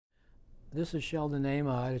This is Sheldon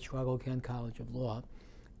Nahmod at Chicago-Kent College of Law,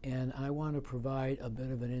 and I want to provide a bit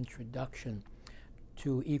of an introduction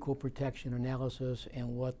to equal protection analysis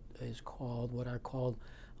and what are called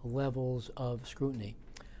levels of scrutiny.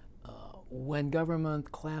 When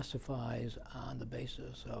government classifies on the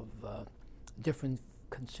basis of different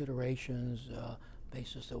considerations,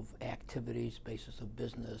 basis of activities, basis of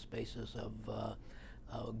business, basis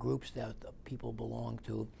of groups that people belong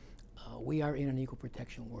to, we are in an equal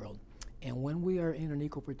protection world. And when we are in an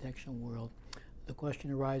equal protection world, the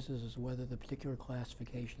question arises as whether the particular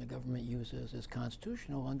classification the government uses is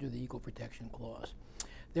constitutional under the Equal Protection Clause.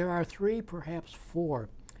 There are three, perhaps four,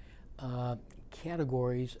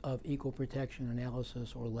 categories of equal protection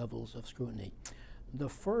analysis or levels of scrutiny. The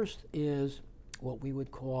first is what we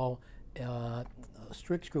would call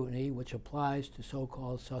strict scrutiny, which applies to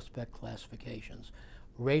so-called suspect classifications.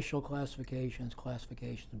 Racial classifications,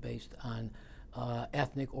 classifications based on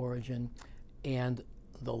ethnic origin, and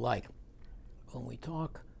the like. When we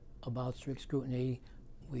talk about strict scrutiny,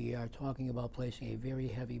 we are talking about placing a very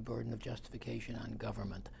heavy burden of justification on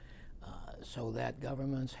government, so that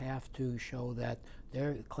governments have to show that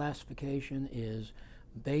their classification is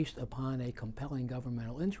based upon a compelling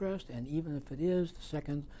governmental interest, and even if it is, the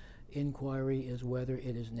second inquiry is whether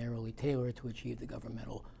it is narrowly tailored to achieve the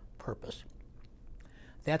governmental purpose.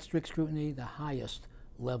 That's strict scrutiny, the highest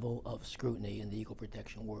level of scrutiny in the equal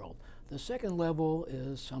protection world. The second level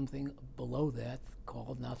is something below that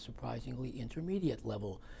called, not surprisingly, intermediate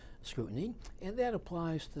level scrutiny, and that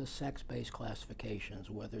applies to sex-based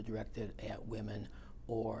classifications, whether directed at women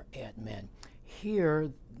or at men.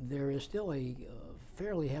 Here, there is still a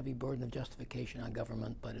fairly heavy burden of justification on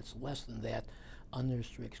government, but it's less than that under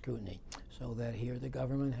strict scrutiny. So that here the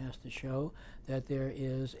government has to show that there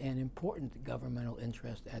is an important governmental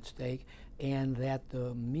interest at stake and that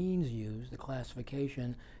the means used, the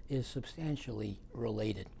classification, is substantially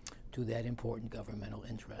related to that important governmental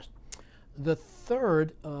interest. The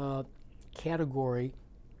third category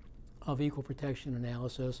of equal protection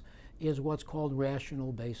analysis is what's called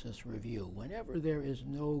rational basis review. Whenever there is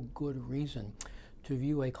no good reason to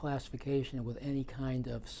view a classification with any kind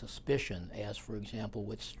of suspicion, as for example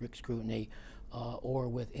with strict scrutiny or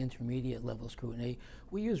with intermediate level scrutiny,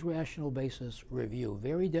 we use rational basis review.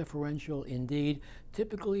 Very deferential indeed,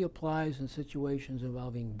 typically applies in situations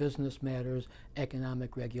involving business matters,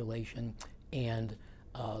 economic regulation, and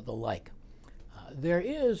the like. There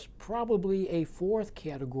is probably a fourth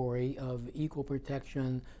category of equal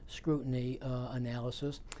protection scrutiny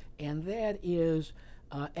analysis, and that is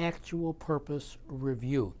actual purpose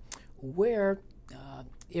review, where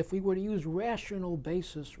if we were to use rational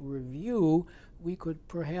basis review, we could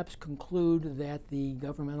perhaps conclude that the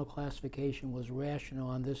governmental classification was rational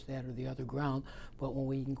on this, that, or the other ground. But when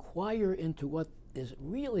we inquire into what is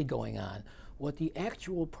really going on, what the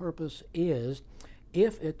actual purpose is,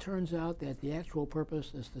 if it turns out that the actual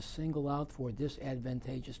purpose is to single out for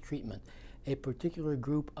disadvantageous treatment a particular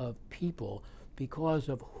group of people because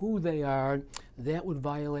of who they are, that would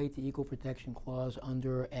violate the Equal Protection Clause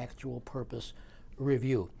under actual purpose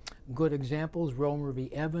review. Good examples: Romer v.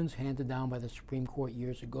 Evans, handed down by the Supreme Court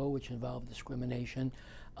years ago, which involved discrimination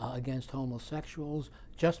against homosexuals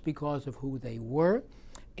just because of who they were.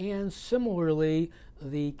 And similarly,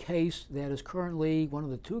 the case that is currently one of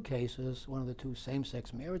the two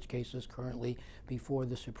same-sex marriage cases currently before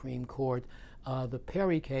the Supreme Court, the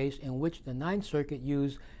Perry case, in which the Ninth Circuit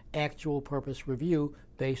used actual purpose review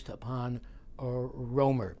based upon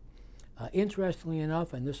Romer. Interestingly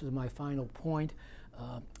enough, and this is my final point,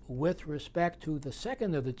 with respect to the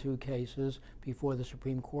second of the two cases before the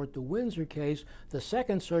Supreme Court, the Windsor case, the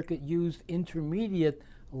Second Circuit used intermediate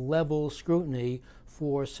level scrutiny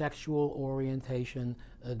for sexual orientation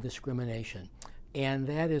discrimination. And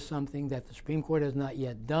that is something that the Supreme Court has not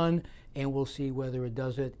yet done, and we'll see whether it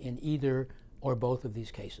does it in either or both of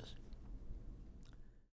these cases.